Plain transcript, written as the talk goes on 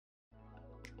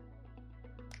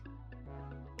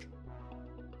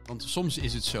Want soms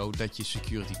is het zo dat je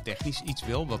security technisch iets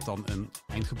wil, wat dan een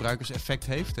eindgebruikerseffect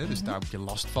heeft. Hè? Dus daar heb je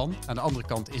last van. Aan de andere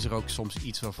kant is er ook soms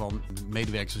iets waarvan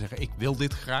medewerkers zeggen, ik wil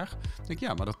dit graag. Dan denk ik,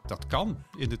 ja, maar dat kan.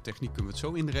 In de techniek kunnen we het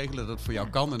zo inregelen dat het voor jou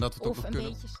kan en dat we het ook nog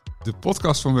kunnen. De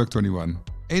podcast van Work21.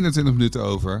 21 minuten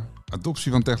over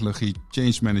adoptie van technologie,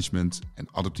 change management en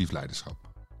adaptief leiderschap.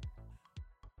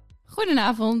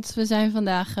 Goedenavond, we zijn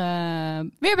vandaag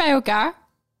weer bij elkaar.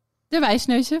 De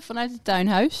wijsneuzen vanuit het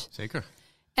tuinhuis. Zeker.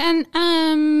 En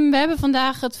we hebben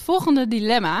vandaag het volgende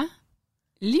dilemma.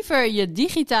 Liever je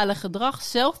digitale gedrag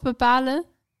zelf bepalen,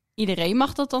 iedereen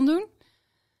mag dat dan doen,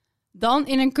 dan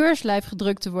in een keurslijf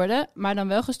gedrukt te worden, maar dan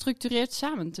wel gestructureerd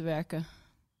samen te werken.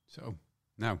 Zo,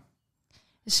 nou.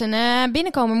 Dus een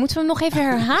binnenkomer, moeten we hem nog even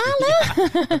herhalen?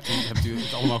 Hebt u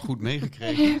het allemaal goed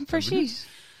meegekregen? Precies.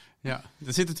 Ja,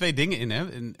 er zitten twee dingen in. Hè.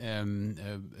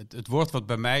 Het woord wat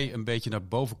bij mij een beetje naar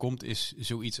boven komt is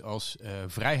zoiets als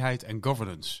vrijheid en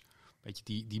governance. Beetje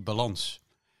die balans.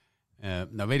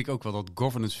 Nou weet ik ook wel dat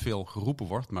governance veel geroepen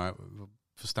wordt, maar wat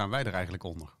verstaan wij er eigenlijk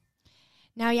onder?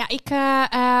 Nou ja, ik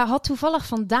had toevallig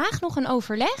vandaag nog een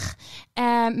overleg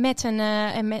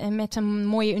met een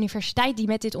mooie universiteit die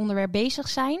met dit onderwerp bezig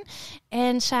zijn.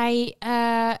 En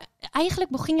eigenlijk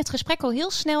ging het gesprek al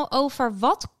heel snel over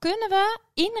wat kunnen we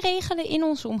inregelen in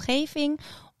onze omgeving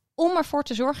om ervoor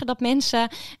te zorgen dat mensen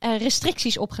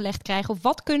restricties opgelegd krijgen. Of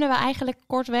wat kunnen we eigenlijk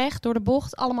kortweg door de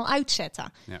bocht allemaal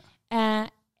uitzetten. Ja.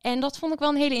 En dat vond ik wel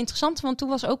een hele interessante, want toen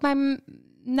was ook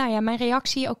mijn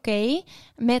reactie, oké,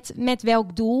 met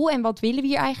welk doel en wat willen we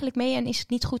hier eigenlijk mee? En is het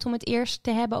niet goed om het eerst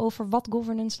te hebben over wat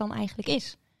governance dan eigenlijk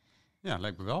is? Ja,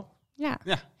 lijkt me wel. Ja.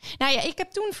 Nou ja, ik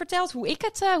heb toen verteld hoe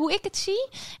ik het zie.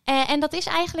 En dat is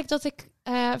eigenlijk dat ik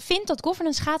vind dat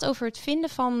governance gaat over het vinden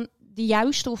van de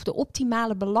juiste of de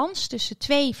optimale balans tussen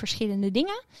twee verschillende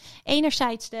dingen.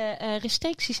 Enerzijds de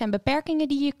restricties en beperkingen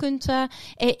die je kunt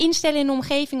instellen in de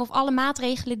omgeving of alle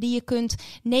maatregelen die je kunt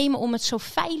nemen om het zo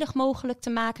veilig mogelijk te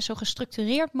maken, zo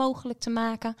gestructureerd mogelijk te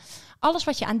maken. Alles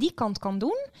wat je aan die kant kan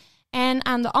doen. En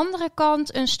aan de andere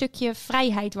kant een stukje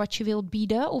vrijheid wat je wilt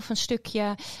bieden. Of een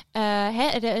stukje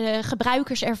de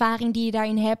gebruikerservaring die je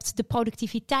daarin hebt. De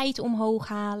productiviteit omhoog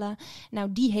halen.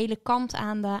 Nou, die hele kant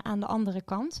aan de andere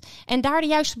kant. En daar de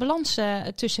juiste balans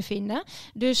tussen vinden.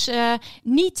 Dus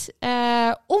niet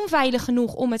onveilig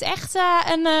genoeg om het echt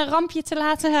een rampje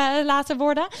te laten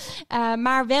worden.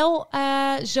 Maar wel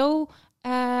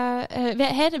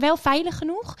wel veilig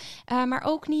genoeg. Maar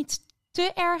ook niet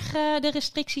te erg de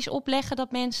restricties opleggen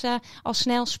dat mensen al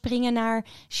snel springen naar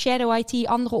shadow IT,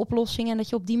 andere oplossingen en dat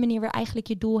je op die manier weer eigenlijk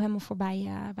je doel helemaal voorbij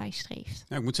streeft.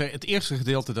 Nou, ik moet zeggen, het eerste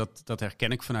gedeelte dat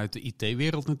herken ik vanuit de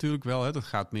IT-wereld natuurlijk wel. Hè. Dat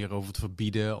gaat meer over het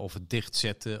verbieden of het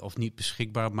dichtzetten of niet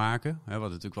beschikbaar maken. Hè, wat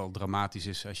natuurlijk wel dramatisch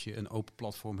is als je een open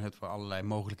platform hebt waar allerlei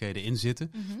mogelijkheden in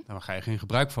zitten. Mm-hmm. Daar ga je geen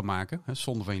gebruik van maken, hè,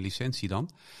 zonder van je licentie dan.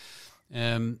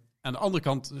 Aan de andere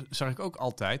kant zag ik ook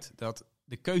altijd dat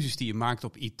de keuzes die je maakt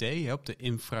op IT, op de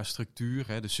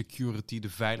infrastructuur, de security, de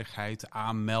veiligheid,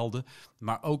 aanmelden,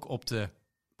 maar ook op de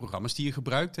programma's die je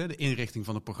gebruikt, de inrichting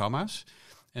van de programma's.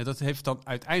 Dat heeft dan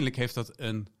uiteindelijk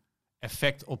een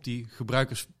effect op die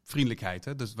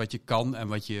gebruikersvriendelijkheid. Dus wat je kan en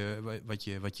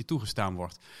wat je toegestaan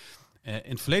wordt. In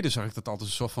het verleden zag ik dat altijd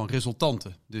een soort van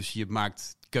resultanten. Dus je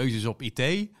maakt keuzes op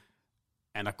IT.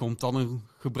 En daar komt dan een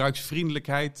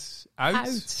gebruiksvriendelijkheid uit.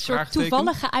 Een soort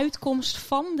toevallige uitkomst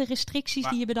van de restricties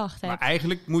die je bedacht hebt. Maar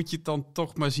eigenlijk moet je het dan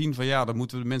toch maar zien van dan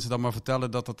moeten we de mensen dan maar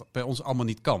vertellen dat het bij ons allemaal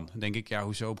niet kan. Dan denk ik,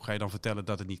 hoezo ga je dan vertellen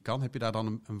dat het niet kan? Heb je daar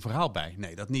dan een verhaal bij?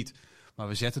 Nee, dat niet. Maar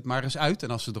we zetten het maar eens uit. En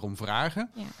als ze erom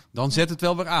vragen, dan zet het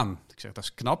wel weer aan. Ik zeg, dat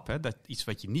is knap. Hè? Dat iets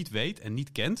wat je niet weet en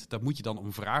niet kent, dat moet je dan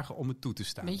om vragen om het toe te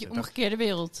staan. Beetje omgekeerde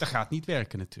wereld. Dat gaat niet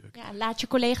werken natuurlijk. Ja, laat je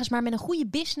collega's maar met een goede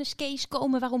business case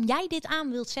komen waarom jij dit aan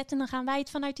wilt zetten. Dan gaan wij het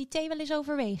vanuit IT wel eens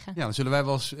overwegen. Ja, dan zullen wij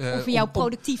wel eens of we jou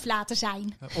productief laten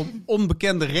zijn. Om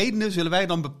onbekende redenen zullen wij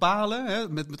dan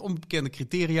bepalen, met onbekende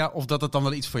criteria, of dat het dan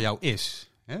wel iets voor jou is.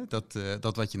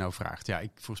 Dat wat je nou vraagt. Ja,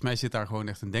 volgens mij zit daar gewoon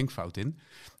echt een denkfout in.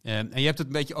 En je hebt het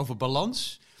een beetje over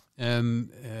balans.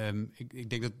 Ik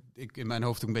denk dat ik in mijn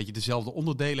hoofd ook een beetje dezelfde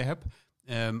onderdelen heb.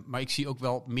 Maar ik zie ook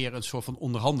wel meer een soort van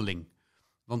onderhandeling.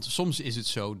 Want soms is het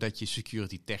zo dat je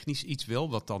security technisch iets wil,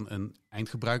 wat dan een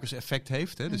eindgebruikerseffect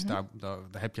heeft. Hè? Dus daar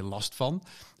heb je last van.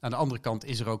 Aan de andere kant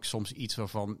is er ook soms iets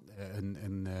waarvan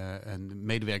een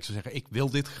medewerker zou zeggen, ik wil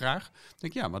dit graag. Dan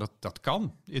denk ik, maar dat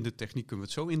kan. In de techniek kunnen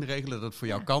we het zo inregelen dat het voor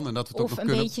jou kan en dat we het ook nog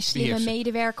kunnen beheersen. Of een beetje slimme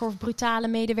medewerker of brutale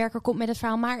medewerker komt met het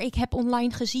verhaal, maar ik heb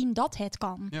online gezien dat het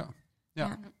kan.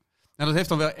 Ja. Nou, dat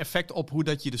heeft dan wel effect op hoe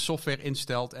dat je de software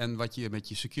instelt en wat je met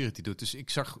je security doet. Dus ik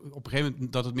zag op een gegeven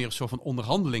moment dat het meer een soort van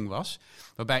onderhandeling was,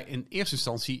 waarbij in eerste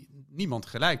instantie niemand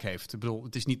gelijk heeft. Ik bedoel,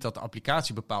 het is niet dat de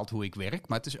applicatie bepaalt hoe ik werk,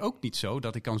 maar het is ook niet zo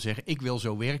dat ik kan zeggen, ik wil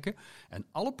zo werken. En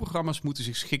alle programma's moeten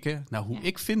zich schikken naar hoe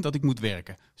ik vind dat ik moet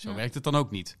werken. Zo werkt het dan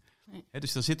ook niet. Nee.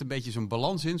 Dus daar zit een beetje zo'n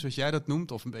balans in, zoals jij dat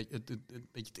noemt, of een beetje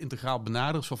het integraal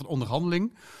benaderen, soort van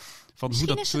onderhandeling.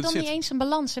 Misschien is het dan niet eens een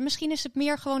balans. En misschien is het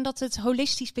meer gewoon dat het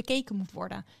holistisch bekeken moet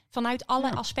worden. Vanuit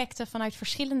alle aspecten, vanuit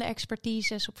verschillende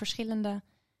expertises, op verschillende...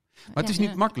 Maar het is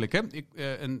niet makkelijk, hè?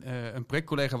 Een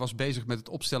projectcollega was bezig met het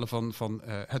opstellen van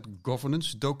het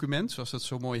governance document, zoals dat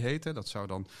zo mooi heet. Hè? Dat zou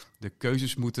dan de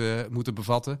keuzes moeten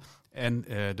bevatten en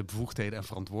de bevoegdheden en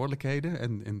verantwoordelijkheden.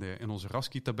 En in onze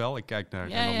Rasky-tabel, ik kijk naar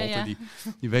Lotte,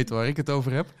 die weet waar ik het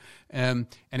over heb. En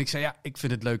ik zei, ik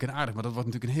vind het leuk en aardig, maar dat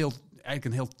wordt natuurlijk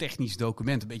een heel technisch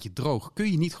document, een beetje droog.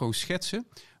 Kun je niet gewoon schetsen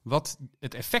wat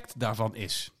het effect daarvan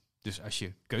is? Dus als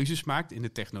je keuzes maakt in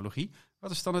de technologie,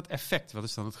 wat is dan het effect? Wat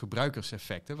is dan het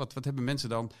gebruikerseffect? Hè? Wat hebben mensen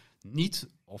dan niet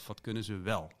of wat kunnen ze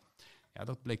wel? Ja,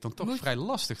 dat bleek dan toch vrij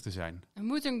lastig te zijn. Er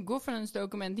moet een governance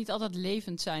document niet altijd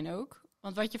levend zijn ook.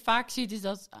 Want wat je vaak ziet is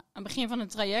dat aan het begin van een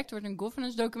traject wordt een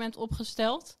governance document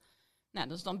opgesteld. Nou,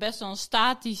 dat is dan best wel een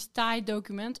statisch, taai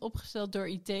document opgesteld door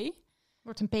IT.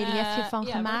 Wordt een pdfje van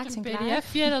gemaakt en klaar. Een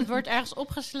pdfje, dat wordt ergens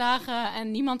opgeslagen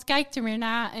en niemand kijkt er meer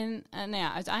naar. En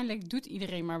uiteindelijk doet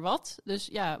iedereen maar wat.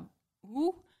 Dus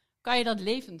hoe kan je dat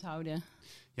levend houden?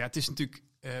 Ja, het is natuurlijk...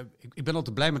 ik ben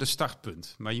altijd blij met een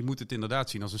startpunt. Maar je moet het inderdaad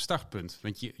zien als een startpunt.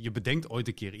 Want je bedenkt ooit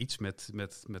een keer iets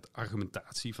met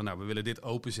argumentatie. Van we willen dit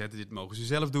openzetten, dit mogen ze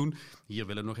zelf doen. Hier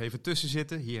willen we nog even tussen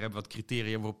zitten. Hier hebben we wat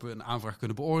criteria waarop we een aanvraag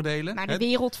kunnen beoordelen. Maar de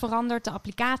wereld verandert, de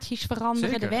applicaties veranderen,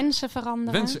 Zeker. De wensen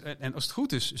veranderen. En als het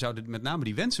goed is, zouden met name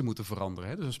die wensen moeten veranderen.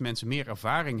 Hè? Dus als mensen meer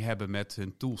ervaring hebben met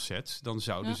hun toolsets, dan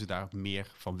zouden ze daar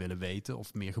meer van willen weten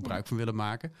of meer gebruik van willen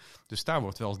maken. Dus daar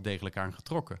wordt wel degelijk aan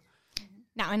getrokken.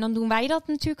 Nou, en dan doen wij dat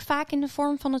natuurlijk vaak in de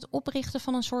vorm van het oprichten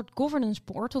van een soort governance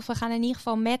board. Of we gaan in ieder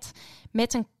geval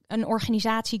met een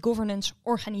organisatie governance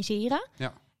organiseren.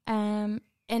 Ja.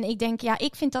 En ik denk,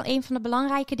 ik vind dat een van de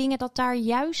belangrijke dingen dat daar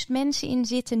juist mensen in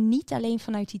zitten, niet alleen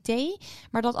vanuit IT,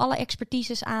 maar dat alle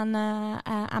expertises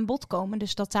aan bod komen.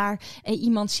 Dus dat daar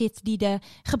iemand zit die de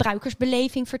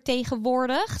gebruikersbeleving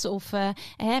vertegenwoordigt. Of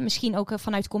misschien ook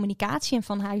vanuit communicatie en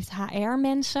vanuit HR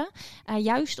mensen.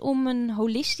 Juist om een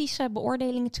holistische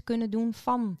beoordeling te kunnen doen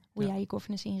van hoe jij je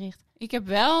governance inricht. Ik heb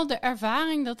wel de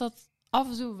ervaring dat af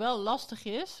en toe wel lastig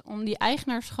is om die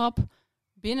eigenaarschap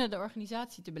binnen de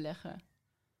organisatie te beleggen.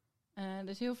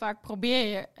 Dus heel vaak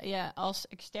probeer je als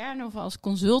externe of als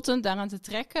consultant daaraan te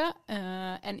trekken.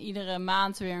 En iedere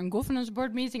maand weer een governance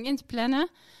board meeting in te plannen.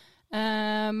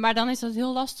 Maar dan is dat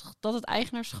heel lastig om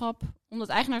dat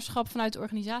eigenaarschap vanuit de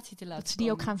organisatie te laten dat ze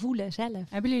die ook gaan voelen zelf.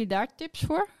 Hebben jullie daar tips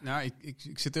voor? Nou,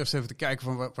 ik zit eerst even te kijken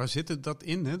van waar zit dat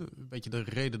in? Hè? Een beetje de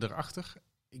reden erachter.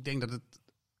 Ik denk dat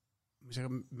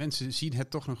mensen zien het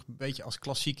toch nog een beetje als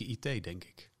klassieke IT, denk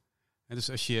ik. En dus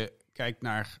als je kijkt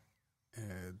naar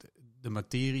de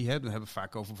materie, dan hebben we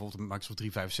vaak over bijvoorbeeld een Microsoft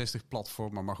 365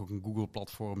 platform, maar mag ook een Google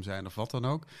platform zijn of wat dan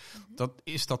ook. Dat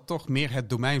is toch meer het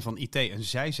domein van IT. En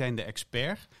zij zijn de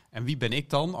expert. En wie ben ik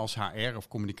dan als HR of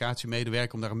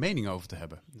communicatiemedewerker om daar een mening over te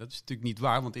hebben? Dat is natuurlijk niet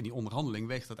waar, want in die onderhandeling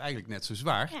weegt dat eigenlijk net zo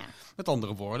zwaar. Ja. Met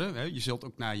andere woorden, je zult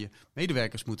ook naar je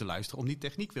medewerkers moeten luisteren om die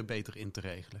techniek weer beter in te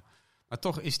regelen. Maar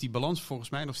toch is die balans volgens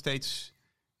mij nog steeds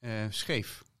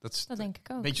scheef. Dat denk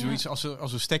ik ook. Weet je, zoiets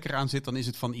als er stekker aan zit, dan is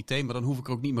het van IT, maar dan hoef ik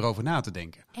er ook niet meer over na te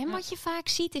denken. En wat je vaak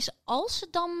ziet is, als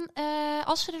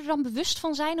ze er dan bewust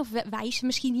van zijn, of wij ze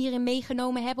misschien hierin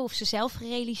meegenomen hebben, of ze zelf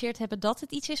gerealiseerd hebben dat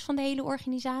het iets is van de hele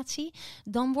organisatie,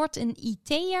 dan wordt een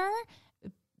IT'er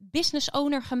business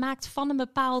owner gemaakt van een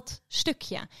bepaald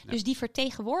stukje. Ja. Dus die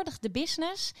vertegenwoordigt de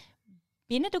business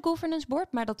binnen de governance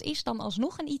board, maar dat is dan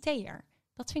alsnog een IT'er.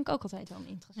 Dat vind ik ook altijd wel een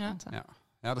interessante.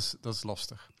 Ja, dat is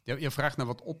lastig. Je vraagt naar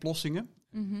wat oplossingen.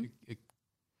 Mm-hmm. Ik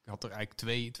had er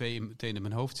eigenlijk twee meteen in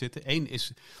mijn hoofd zitten. Eén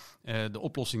is de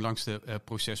oplossing langs de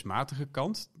procesmatige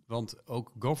kant. Want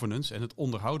ook governance en het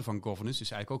onderhouden van governance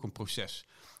is eigenlijk ook een proces.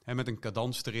 Met een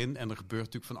cadans erin en er gebeurt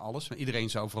natuurlijk van alles. Maar iedereen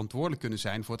zou verantwoordelijk kunnen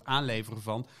zijn voor het aanleveren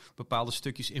van bepaalde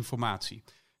stukjes informatie.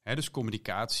 Dus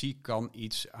communicatie kan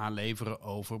iets aanleveren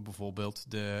over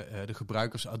bijvoorbeeld de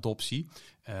gebruikersadoptie.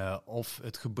 Of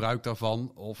het gebruik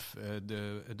daarvan of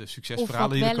de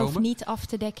succesverhalen die er komen. Of wel of niet af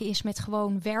te dekken is met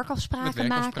gewoon werkafspraken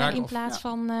maken in plaats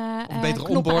van betere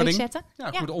knoppen uitzetten.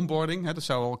 Ja, goede onboarding. Dat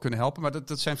zou wel kunnen helpen. Maar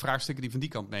dat zijn vraagstukken die van die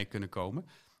kant mee kunnen komen.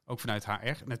 Ook vanuit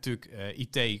HR. Natuurlijk,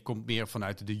 IT komt meer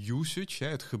vanuit de usage,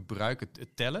 het gebruik,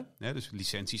 het tellen. Dus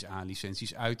licenties aan,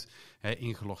 licenties uit,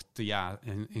 ingelogd te ja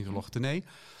en ingelogd te nee.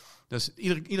 Dus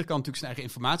ieder kan natuurlijk zijn eigen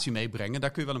informatie meebrengen.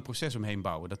 Daar kun je wel een proces omheen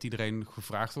bouwen. Dat iedereen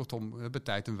gevraagd wordt om bij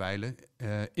tijd en wijle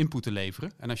input te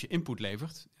leveren. En als je input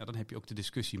levert, dan heb je ook de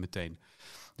discussie meteen.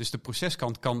 Dus de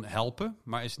proceskant kan helpen,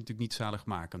 maar is natuurlijk niet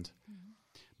zaligmakend.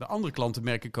 Bij andere klanten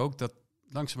merk ik ook dat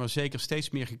langzaam maar zeker steeds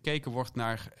meer gekeken wordt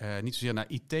naar, niet zozeer naar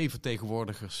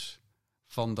IT-vertegenwoordigers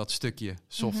van dat stukje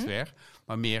software,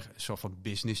 maar meer een soort van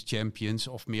business champions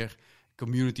of meer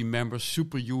community members,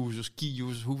 super users, key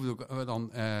users, hoe we ook dan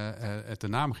het de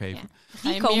naam geven. Ja.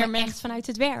 Die komen echt vanuit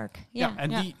het werk.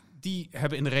 Die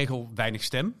hebben in de regel weinig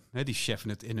stem. Hè, die cheffen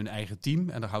het in hun eigen team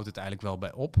en daar houdt het eigenlijk wel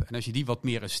bij op. En als je die wat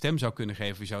meer een stem zou kunnen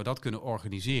geven, je zou dat kunnen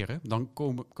organiseren, dan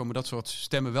komen dat soort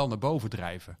stemmen wel naar boven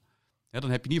drijven. Ja, dan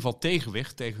heb je in ieder geval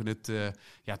tegenwicht tegen het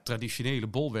traditionele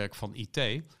bolwerk van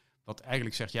IT. Wat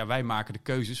eigenlijk zegt, wij maken de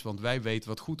keuzes, want wij weten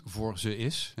wat goed voor ze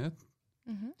is. Hè.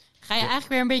 Ga je eigenlijk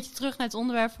weer een beetje terug naar het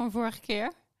onderwerp van vorige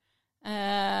keer?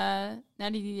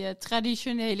 Naar die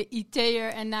traditionele IT'er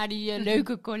en naar die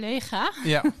leuke collega.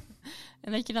 Ja.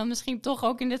 En dat je dan misschien toch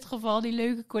ook in dit geval die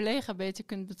leuke collega beter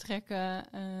kunt betrekken.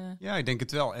 Ja, ik denk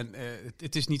het wel. En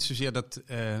het is niet zozeer dat...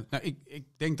 ik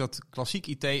denk dat klassiek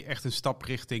IT echt een stap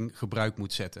richting gebruik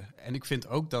moet zetten. En ik vind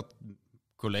ook dat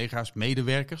collega's,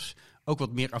 medewerkers ook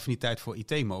wat meer affiniteit voor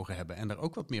IT mogen hebben en daar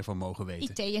ook wat meer van mogen weten.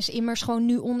 IT is immers gewoon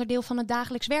nu onderdeel van het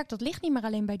dagelijks werk. Dat ligt niet meer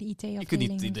alleen bij de IT-afdeling. Je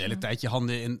kunt niet de hele tijd je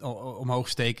handen omhoog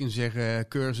steken en zeggen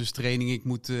cursus, training,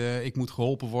 ik moet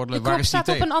geholpen worden. De klok staat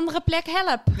op een andere plek,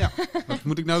 help. Ja, wat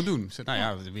moet ik nou doen?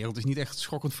 De wereld is niet echt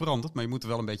schokkend veranderd, maar je moet er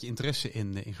wel een beetje interesse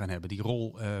in gaan hebben. Die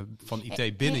rol van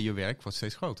IT binnen je werk wordt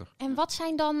steeds groter. En wat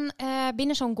zijn dan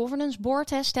binnen zo'n governance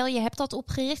board, stel je hebt dat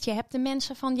opgericht, je hebt de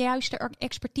mensen van de juiste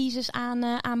expertises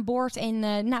aan boord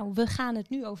en we gaan het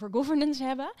nu over governance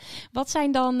hebben. Wat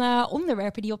zijn dan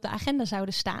onderwerpen die op de agenda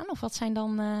zouden staan? Of wat zijn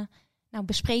dan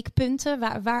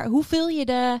bespreekpunten? Hoe vul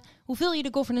je de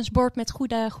governance board met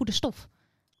goede stof?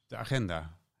 De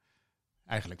agenda.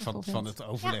 Eigenlijk van het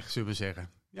overleg, zullen we zeggen.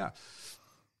 Ja.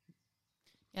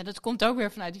 Ja, dat komt ook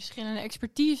weer vanuit die verschillende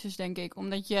expertises, denk ik.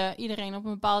 Omdat je iedereen op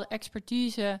een bepaalde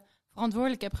expertise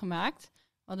verantwoordelijk hebt gemaakt.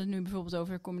 We hadden het nu bijvoorbeeld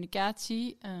over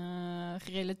communicatie,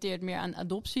 gerelateerd meer aan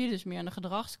adoptie, dus meer aan de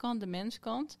gedragskant, de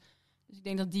menskant. Dus ik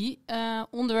denk dat die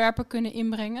onderwerpen kunnen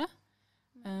inbrengen.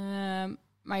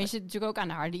 Maar je zit natuurlijk ook aan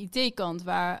de harde IT-kant,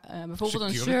 waar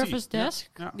bijvoorbeeld security, een service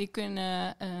desk, die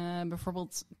kunnen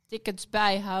bijvoorbeeld tickets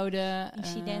bijhouden.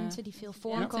 Incidenten die veel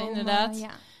voorkomen. Inderdaad. Ja.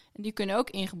 En die kunnen ook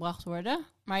ingebracht worden.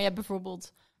 Maar je hebt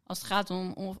bijvoorbeeld, als het gaat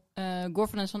om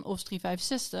governance van Office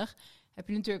 365... heb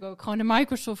je natuurlijk ook gewoon de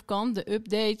Microsoft-kant, de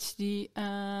updates die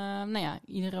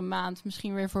iedere maand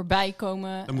misschien weer voorbij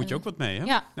komen. Daar moet je ook wat mee, hè?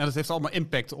 Ja. Nou, dat heeft allemaal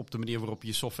impact op de manier waarop je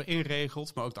je software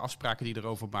inregelt, maar ook de afspraken die je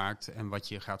erover maakt en wat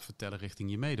je gaat vertellen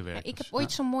richting je medewerkers. Ik heb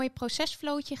ooit zo'n mooi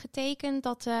procesflowtje getekend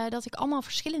dat ik allemaal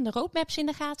verschillende roadmaps in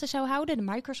de gaten zou houden. De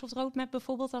Microsoft roadmap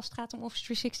bijvoorbeeld als het gaat om Office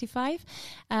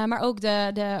 365. Maar ook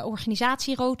de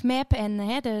organisatie roadmap en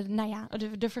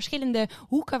de verschillende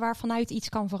hoeken waarvanuit iets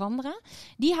kan veranderen.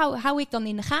 Die hou ik dan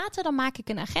in de gaten, dan maak ik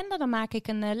een agenda, dan maak ik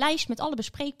een lijst met alle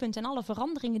bespreekpunten en alle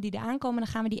veranderingen die er aankomen.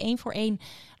 Dan gaan we die 1 voor 1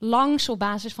 langs op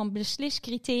basis van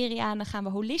besliscriteria en dan gaan we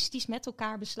holistisch met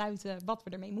elkaar besluiten wat we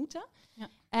ermee moeten.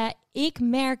 Ja. Ik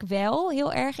merk wel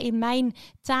heel erg in mijn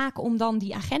taak om dan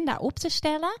die agenda op te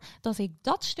stellen, dat ik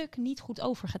dat stuk niet goed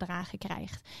overgedragen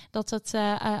krijg. Dat het,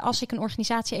 als ik een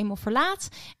organisatie eenmaal verlaat,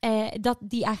 dat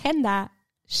die agenda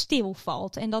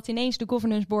stilvalt. En dat ineens de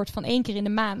governance board van 1 keer in de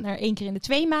maand naar 1 keer in de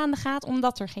 2 maanden gaat,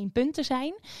 omdat er geen punten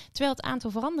zijn. Terwijl het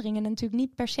aantal veranderingen natuurlijk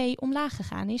niet per se omlaag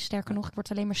gegaan is. Sterker nog, het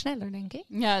wordt alleen maar sneller, denk ik.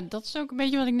 Ja, dat is ook een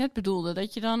beetje wat ik net bedoelde.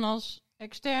 Dat je dan als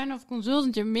externe of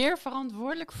consultant je meer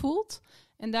verantwoordelijk voelt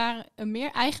en daar een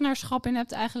meer eigenaarschap in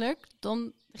hebt eigenlijk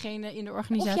dan degene in de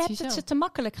organisatie zelf. Of je hebt het ze te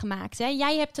makkelijk gemaakt. Hè?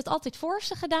 Jij hebt het altijd voor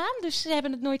ze gedaan, dus ze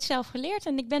hebben het nooit zelf geleerd.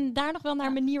 En ik ben daar nog wel naar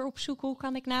een manier op zoek. Hoe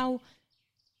kan ik nou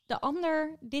de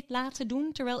ander dit laten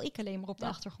doen, terwijl ik alleen maar op de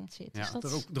achtergrond zit. Ja,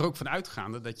 dus er ook van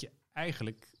uitgaande dat je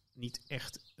eigenlijk niet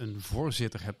echt een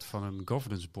voorzitter hebt van een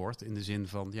governance board, in de zin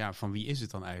van, van wie is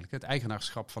het dan eigenlijk? Het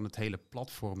eigenaarschap van het hele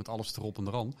platform, met alles erop en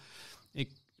eraan.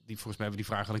 Volgens mij hebben we die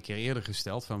vraag al een keer eerder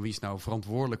gesteld, van wie is nou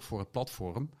verantwoordelijk voor het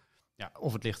platform? Ja,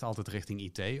 of het ligt altijd richting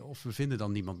IT, of we vinden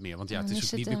dan niemand meer. Want het is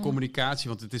ook niet meer communicatie,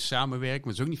 want het is samenwerken, maar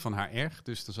het is ook niet van HR,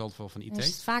 dus dat is altijd wel van IT. Het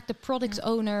is vaak de product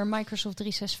owner Microsoft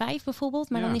 365 bijvoorbeeld,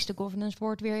 maar dan is de governance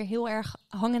board weer heel erg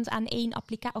hangend aan één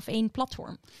applicatie of één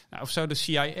platform. Nou, of zou de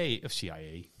CIA,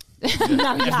 FBI.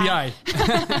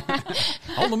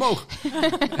 Handen omhoog.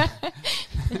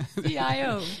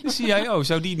 CIO. De CIO,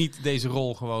 zou die niet deze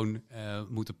rol gewoon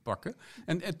moeten pakken?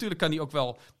 En natuurlijk kan hij ook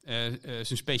wel zijn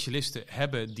specialisten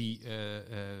hebben die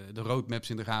de roadmaps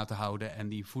in de gaten houden en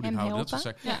die voeding Hem houden. Dat soort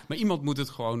helpen. zaken. Maar iemand moet het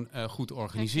gewoon goed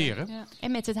organiseren. Ja.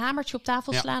 En met het hamertje op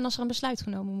tafel Ja. slaan als er een besluit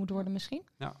genomen moet worden misschien.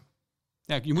 Ja,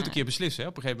 je moet een keer beslissen. Hè.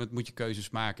 Op een gegeven moment moet je keuzes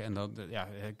maken. En dan,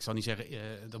 ik zal niet zeggen,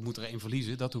 dan moet er één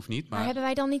verliezen. Dat hoeft niet. Maar hebben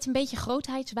wij dan niet een beetje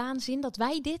grootheidswaanzin dat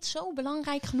wij dit zo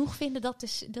belangrijk genoeg vinden dat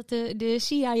de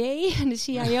CIA en de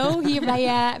CIO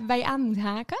hierbij aan moet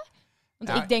haken?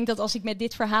 Want ik denk dat als ik met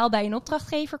dit verhaal bij een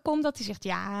opdrachtgever kom, dat hij zegt,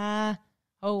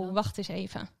 wacht eens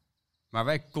even. Maar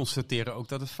wij constateren ook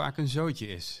dat het vaak een zootje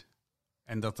is.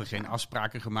 En dat er geen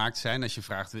afspraken gemaakt zijn. Als je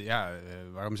vraagt,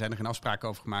 waarom zijn er geen afspraken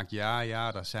over gemaakt?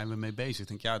 Ja, daar zijn we mee bezig.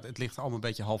 Ik denk, het ligt allemaal een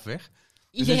beetje half weg.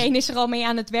 Iedereen is er al mee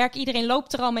aan het werk. Iedereen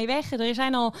loopt er al mee weg. Er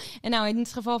zijn al, in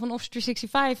het geval van Office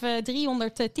 365,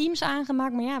 300 teams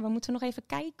aangemaakt. Maar we moeten nog even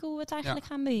kijken hoe we het eigenlijk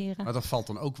gaan beheren. Maar dat valt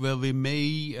dan ook wel weer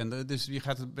mee. En dus je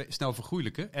gaat het snel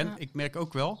vergoeilijken. En ik merk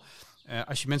ook wel,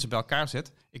 als je mensen bij elkaar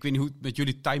zet. Ik weet niet hoe het met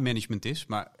jullie time management is.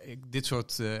 Maar dit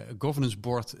soort governance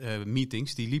board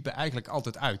meetings, die liepen eigenlijk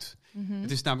altijd uit. Mm-hmm.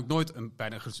 Het is namelijk nooit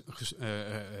bijna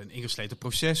een ingesleten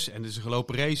proces. En het is een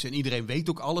gelopen race. En iedereen weet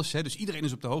ook alles. Hè. Dus iedereen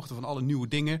is op de hoogte van alle nieuwe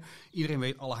dingen. Iedereen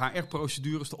weet alle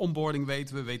HR-procedures. De onboarding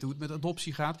weten we. Weten hoe het met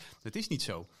adoptie gaat. Dat is niet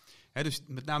zo. He, dus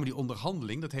met name die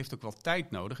onderhandeling, dat heeft ook wel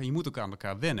tijd nodig. En je moet ook aan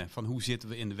elkaar wennen. Van hoe zitten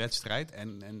we in de wedstrijd?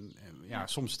 En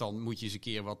soms dan moet je eens een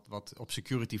keer wat op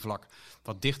security vlak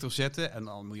wat dichter zetten. En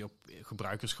dan moet je op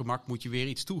gebruikersgemak moet je weer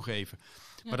iets toegeven.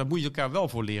 Ja. Maar daar moet je elkaar wel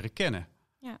voor leren kennen.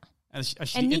 Ja.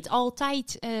 En niet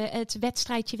altijd het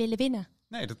wedstrijdje willen winnen.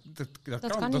 Nee, dat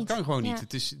kan gewoon niet.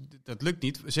 Ja. Dat lukt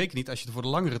niet. Zeker niet als je er voor de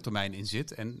langere termijn in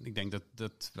zit. En ik denk dat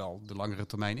dat wel de langere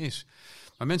termijn is.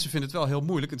 Maar mensen vinden het wel heel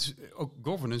moeilijk. Het is ook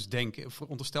governance denken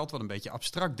veronderstelt wel een beetje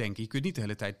abstract denken. Je kunt niet de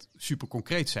hele tijd super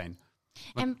concreet zijn.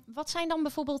 En wat zijn dan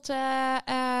bijvoorbeeld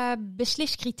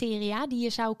besliscriteria die je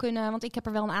zou kunnen... Want ik heb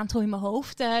er wel een aantal in mijn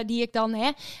hoofd die ik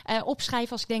dan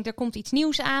opschrijf als ik denk er komt iets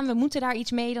nieuws aan. We moeten daar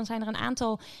iets mee. Dan zijn er een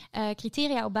aantal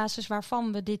criteria op basis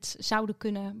waarvan we dit zouden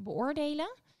kunnen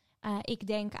beoordelen. Ik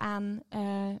denk aan...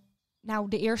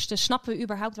 de eerste, snappen we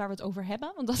überhaupt waar we het over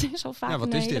hebben? Want dat is al vaak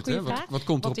een hele goede vraag. Wat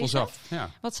komt er op ons af? Ja.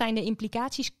 Wat zijn de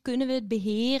implicaties? Kunnen we het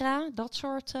beheren? Dat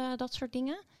soort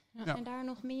dingen. Ja. En daar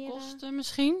nog meer... Kosten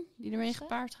misschien, die ermee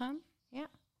gepaard gaan.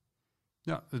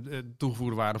 Ja,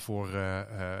 toegevoegde waarde voor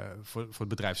het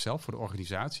bedrijf zelf, voor de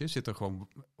organisatie. Zit er gewoon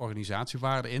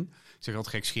organisatiewaarde in? Ik zeg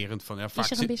altijd gekscherend van... vaak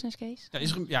is er een business case? Ja,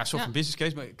 is er een business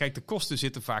case. Maar kijk, de kosten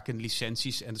zitten vaak in de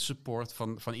licenties en de support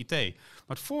van IT. Maar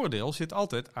het voordeel zit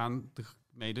altijd aan de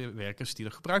medewerkers die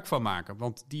er gebruik van maken.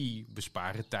 Want die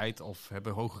besparen tijd of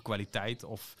hebben hoge kwaliteit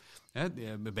of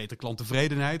betere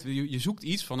klanttevrededenheid. Je zoekt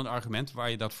iets van een argument waar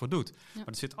je dat voor doet. Ja. Maar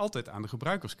het zit altijd aan de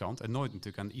gebruikerskant en nooit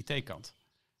natuurlijk aan de IT-kant.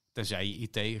 Tenzij je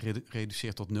IT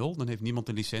reduceert tot 0, dan heeft niemand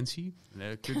een licentie.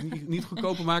 Kun je niet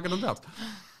goedkoper maken dan dat.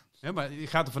 Ja, maar je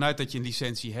gaat ervan uit dat je een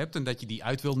licentie hebt en dat je die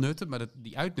uit wil nutten. Maar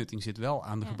die uitnutting zit wel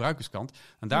aan de gebruikerskant.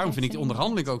 En daarom vind ik de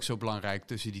onderhandeling ook zo belangrijk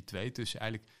tussen die twee. Tussen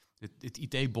eigenlijk het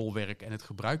IT-bolwerk en het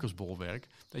gebruikersbolwerk.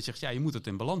 Dat je zegt, je moet het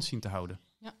in balans zien te houden.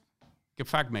 Ja. Ik heb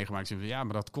vaak meegemaakt,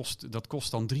 maar dat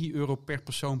kost dan €3 per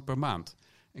persoon per maand.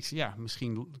 Ik zeg,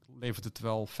 misschien levert het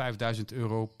wel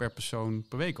 €5.000 per persoon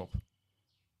per week op.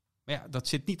 Maar ja, dat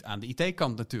zit niet aan de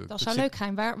IT-kant natuurlijk. Dat zou leuk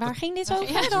zijn. Waar ging dit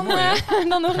over? Ja,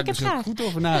 dan hoor ik het er graag. Goed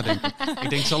over nadenken. Ik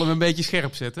denk, ik zal hem een beetje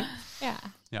scherp zetten.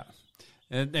 Ja.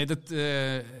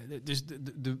 Dus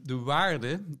de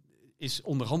waarde is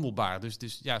onderhandelbaar.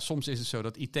 Dus soms is het zo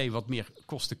dat IT wat meer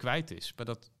kosten kwijt is. Maar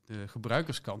dat de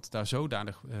gebruikerskant daar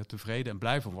zodanig tevreden en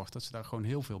blij van wordt... dat ze daar gewoon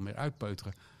heel veel meer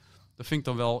uitpeuteren. Dat vind ik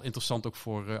dan wel interessant ook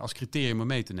voor als criterium om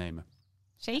mee te nemen.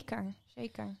 Zeker.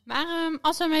 Maar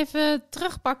als we hem even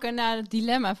terugpakken naar het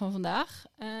dilemma van vandaag.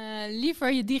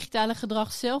 Liever je digitale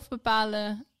gedrag zelf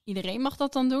bepalen. Iedereen mag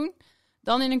dat dan doen.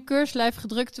 Dan in een keurslijf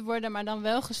gedrukt te worden, maar dan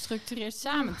wel gestructureerd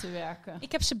samen te werken.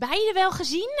 Ik heb ze beide wel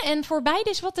gezien en voor beide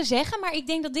is wat te zeggen. Maar ik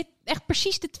denk dat dit echt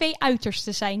precies de twee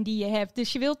uitersten zijn die je hebt.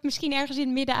 Dus je wilt misschien ergens in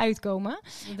het midden uitkomen.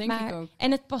 Dat denk ik ook.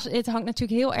 En het hangt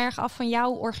natuurlijk heel erg af van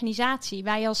jouw organisatie.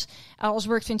 Wij als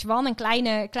Work21,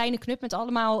 een kleine club met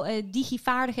allemaal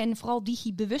digivaardige en vooral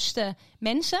digibewuste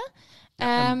mensen...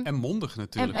 En mondig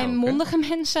natuurlijk. En mondige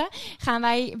mensen gaan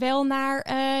wij wel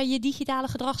naar je digitale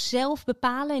gedrag zelf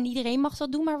bepalen. En iedereen mag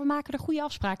dat doen, maar we maken er goede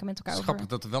afspraken met elkaar over. Grappig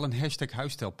dat we wel een hashtag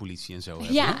huisstijlpolitie en zo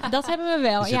hebben. Ja, dat hebben we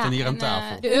wel. We zitten hier aan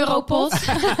tafel. De Europot.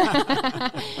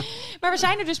 Maar we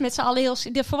zijn er dus met z'n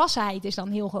allen de volwassenheid is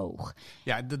dan heel hoog.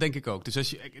 Ja, dat denk ik ook. Dus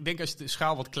als de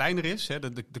schaal wat kleiner is,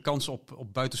 de kans op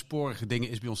buitensporige dingen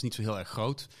is bij ons niet zo heel erg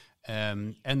groot.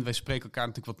 En wij spreken elkaar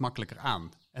natuurlijk wat makkelijker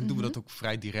aan. En doen we dat ook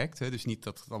vrij direct. Hè? Dus niet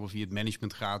dat het allemaal via het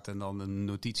management gaat en dan een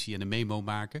notitie en een memo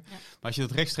maken. Ja. Maar als je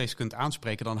dat rechtstreeks kunt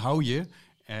aanspreken, dan hou je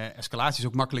escalaties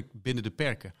ook makkelijk binnen de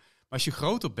perken. Maar als je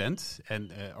groter bent,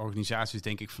 en organisaties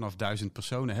denk ik vanaf 1000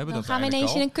 personen hebben dan dat gaan we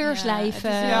ineens in een keurslijf.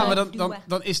 Maar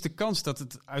dan is de kans dat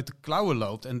het uit de klauwen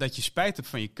loopt en dat je spijt hebt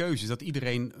van je keuzes. Dat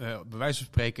iedereen bij wijze van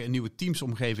spreken een nieuwe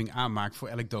teamsomgeving aanmaakt voor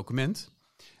elk document.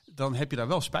 Dan heb je daar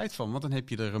wel spijt van, want dan heb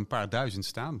je er een paar duizend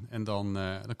staan. En dan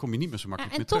kom je niet meer zo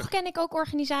makkelijk meer terug. En toch ken ik ook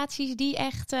organisaties die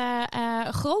echt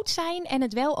groot zijn en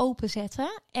het wel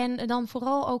openzetten. En dan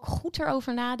vooral ook goed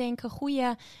erover nadenken,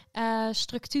 goede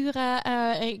structuren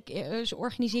ze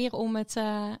organiseren om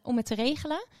het te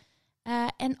regelen.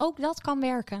 En ook dat kan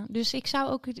werken. Dus ik zou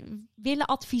ook willen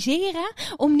adviseren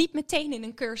om niet meteen in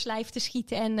een keurslijf te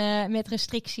schieten en met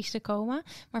restricties te komen.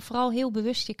 Maar vooral heel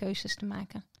bewust je keuzes te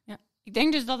maken. Ik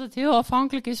denk dus dat het heel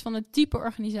afhankelijk is van het type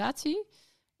organisatie.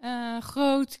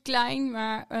 Groot, klein,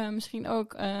 maar misschien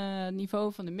ook het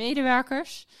niveau van de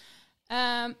medewerkers.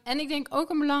 En ik denk ook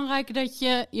een belangrijke dat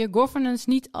je je governance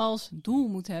niet als doel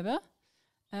moet hebben.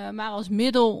 Maar als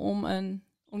middel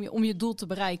om je doel te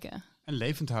bereiken. En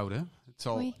levend houden. Het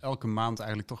zal elke maand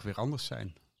eigenlijk toch weer anders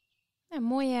zijn. Ja,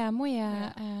 mooie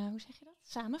hoe zeg je dat?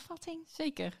 Samenvatting.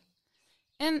 Zeker.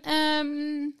 En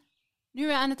nu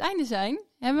we aan het einde zijn,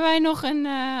 hebben wij nog een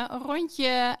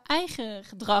rondje eigen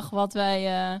gedrag wat wij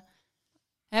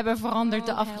hebben veranderd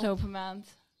de afgelopen maand.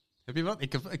 Heb je wat?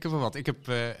 Ik heb wel wat.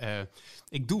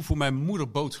 Ik doe voor mijn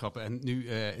moeder boodschappen. En nu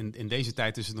in deze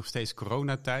tijd is het nog steeds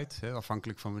coronatijd. Hè,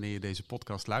 afhankelijk van wanneer je deze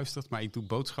podcast luistert. Maar ik doe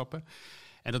boodschappen.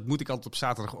 En dat moet ik altijd op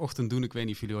zaterdagochtend doen. Ik weet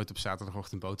niet of jullie ooit op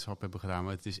zaterdagochtend boodschap hebben gedaan,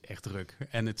 maar het is echt druk.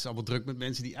 En het is allemaal druk met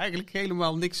mensen die eigenlijk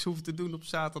helemaal niks hoeven te doen op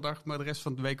zaterdag, maar de rest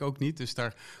van de week ook niet. Dus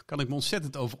daar kan ik me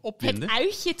ontzettend over opwinden. Het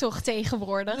uitje toch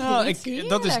tegenwoordig? Nou,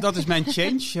 dat is mijn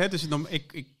change. Hè. Dus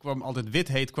ik kwam altijd wit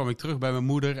heet, kwam ik terug bij mijn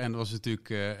moeder en dat was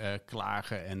natuurlijk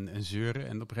klagen en zeuren.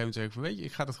 En op een gegeven moment zei ik van, weet je,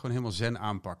 ik ga dat gewoon helemaal zen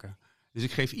aanpakken. Dus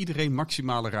ik geef iedereen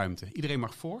maximale ruimte. Iedereen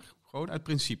mag voor. Gewoon uit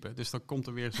principe. Dus dan komt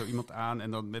er weer zo iemand aan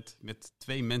en dan met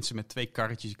twee mensen met twee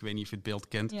karretjes. Ik weet niet of je het beeld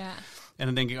kent. Ja. En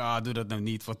dan denk ik, doe dat nou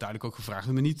niet. Wordt duidelijk ook gevraagd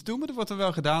om het niet te doen, maar dat wordt er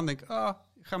wel gedaan. Dan denk ik,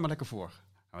 ga maar lekker voor.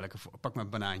 Pak maar een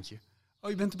banaantje. Oh,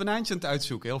 je bent een banaantje aan het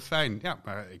uitzoeken. Heel fijn. Ja,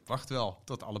 maar ik wacht wel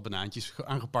tot alle banaantjes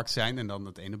aangepakt zijn en dan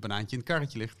het ene banaantje in het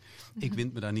karretje ligt. Ik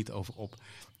wind me daar niet over op.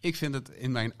 Ik vind het,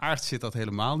 in mijn aard zit dat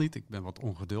helemaal niet. Ik ben wat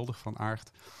ongeduldig van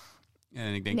aard.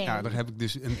 En ik denk, daar heb ik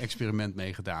dus een experiment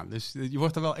mee gedaan. Dus je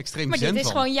wordt er wel extreem zen van. Maar dit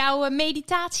is gewoon jouw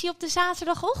meditatie op de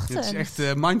zaterdagochtend. Dit is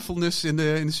echt mindfulness in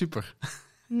de super.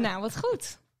 Nou, wat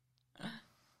goed.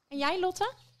 En jij,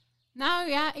 Lotte? Nou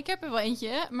ja, ik heb er wel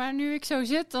eentje. Maar nu ik zo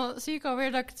zit, dan zie ik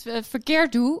alweer dat ik het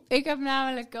verkeerd doe. Ik heb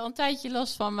namelijk al een tijdje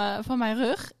last van mijn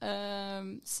rug.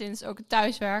 Sinds ook het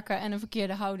thuiswerken en een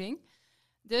verkeerde houding.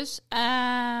 Dus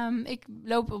ik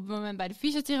loop op het moment bij de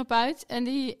fysiotherapeut. En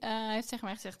die heeft tegen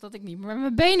mij gezegd dat ik niet meer met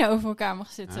mijn benen over elkaar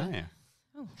mag zitten. Ah, ja.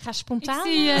 Ga spontaan.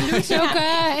 Ik zie Loes ook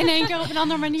in één keer op een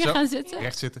andere manier gaan zitten.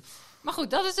 Recht zitten. Maar goed,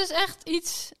 dat is dus echt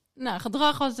iets,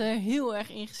 gedrag wat heel erg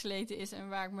ingesleten is. En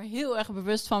waar ik me heel erg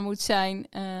bewust van moet zijn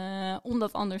om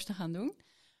dat anders te gaan doen.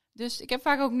 Dus ik heb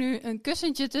vaak ook nu een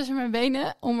kussentje tussen mijn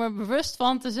benen om er bewust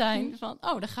van te zijn. Van,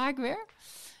 daar ga ik weer.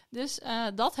 Dus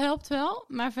dat helpt wel.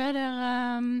 Maar verder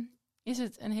is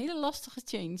het een hele lastige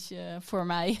change voor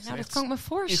mij. Nou, dat kan ik me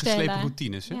voorstellen. Ingeslepen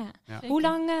routines, hè? Ja. Hoe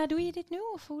lang doe je dit nu?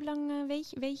 Of hoe lang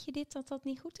weet je dit dat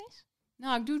niet goed is?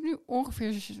 Nou, ik doe het nu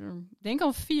ongeveer, denk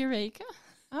al 4 weken.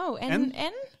 Oh, en?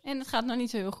 En het gaat nog niet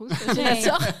zo heel goed. Dus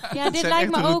ja, dit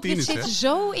lijkt me ook. Het zit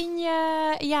zo in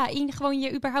in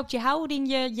gewoon überhaupt je houding,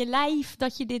 je lijf,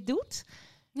 dat je dit doet.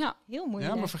 Ja, heel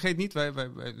moeilijk. Ja, maar vergeet niet, wij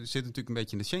zitten natuurlijk een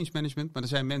beetje in de change management, maar er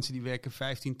zijn mensen die werken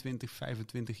 15, 20,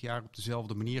 25 jaar op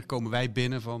dezelfde manier. Komen wij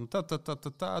binnen van,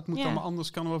 het moet allemaal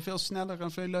anders, kan wel veel sneller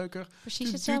en veel leuker.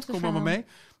 Precies hetzelfde kom maar mee.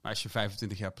 Maar als je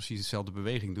 25 jaar precies dezelfde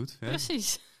beweging doet.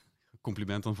 Precies.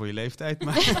 Compliment dan voor je leeftijd.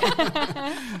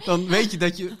 Maar dan weet je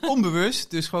dat je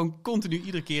onbewust dus gewoon continu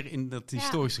iedere keer in dat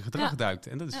historische gedrag duikt.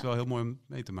 En dat is wel heel mooi om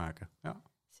mee te maken. Ja.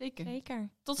 Zeker.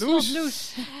 Tot slot,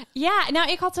 Loes. Ja,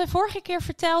 nou, ik had de vorige keer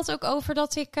verteld ook over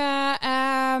dat ik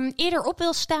eerder op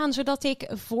wil staan, zodat ik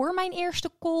voor mijn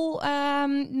eerste call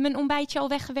mijn ontbijtje al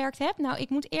weggewerkt heb. Nou, ik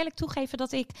moet eerlijk toegeven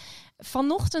dat ik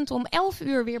vanochtend om 11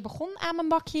 uur weer begon aan mijn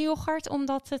bakje yoghurt,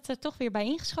 omdat het er toch weer bij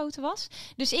ingeschoten was.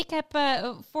 Dus ik heb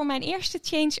voor mijn eerste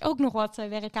change ook nog wat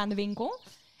werk aan de winkel.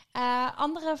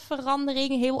 Andere verandering,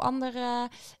 heel ander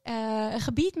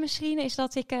gebied misschien, is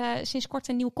dat ik sinds kort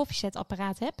een nieuw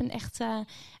koffiezetapparaat heb. Een echt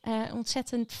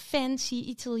ontzettend fancy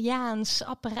Italiaans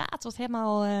apparaat, wat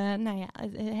helemaal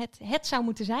het zou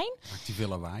moeten zijn. Maakt die veel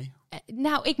lawaai?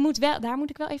 Daar moet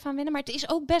ik wel even aan wennen. Maar het is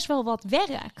ook best wel wat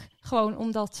werk. Gewoon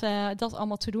om dat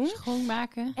allemaal te doen.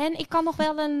 Schoonmaken. En ik kan nog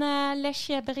wel een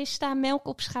lesje barista melk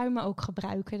opschuimen ook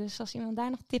gebruiken. Dus als iemand daar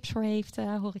nog tips voor heeft,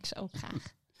 hoor ik ze ook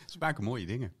graag. Ze maken mooie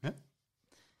dingen, hè?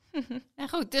 Ja,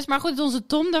 goed. Het is maar goed dat onze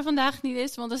Tom er vandaag niet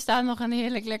is. Want er staat nog een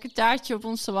heerlijk lekker taartje op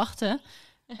ons te wachten.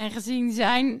 En gezien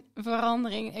zijn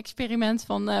verandering, experiment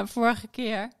van vorige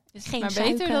keer... is het Geen maar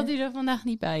suiker. beter dat hij er vandaag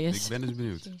niet bij is. Ik ben dus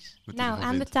benieuwd. Wat Nou, hij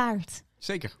aan de vindt. taart.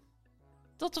 Zeker.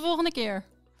 Tot de volgende keer.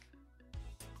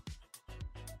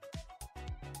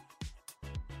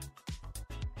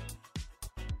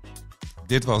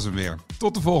 Dit was hem weer.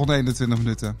 Tot de volgende 21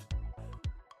 minuten.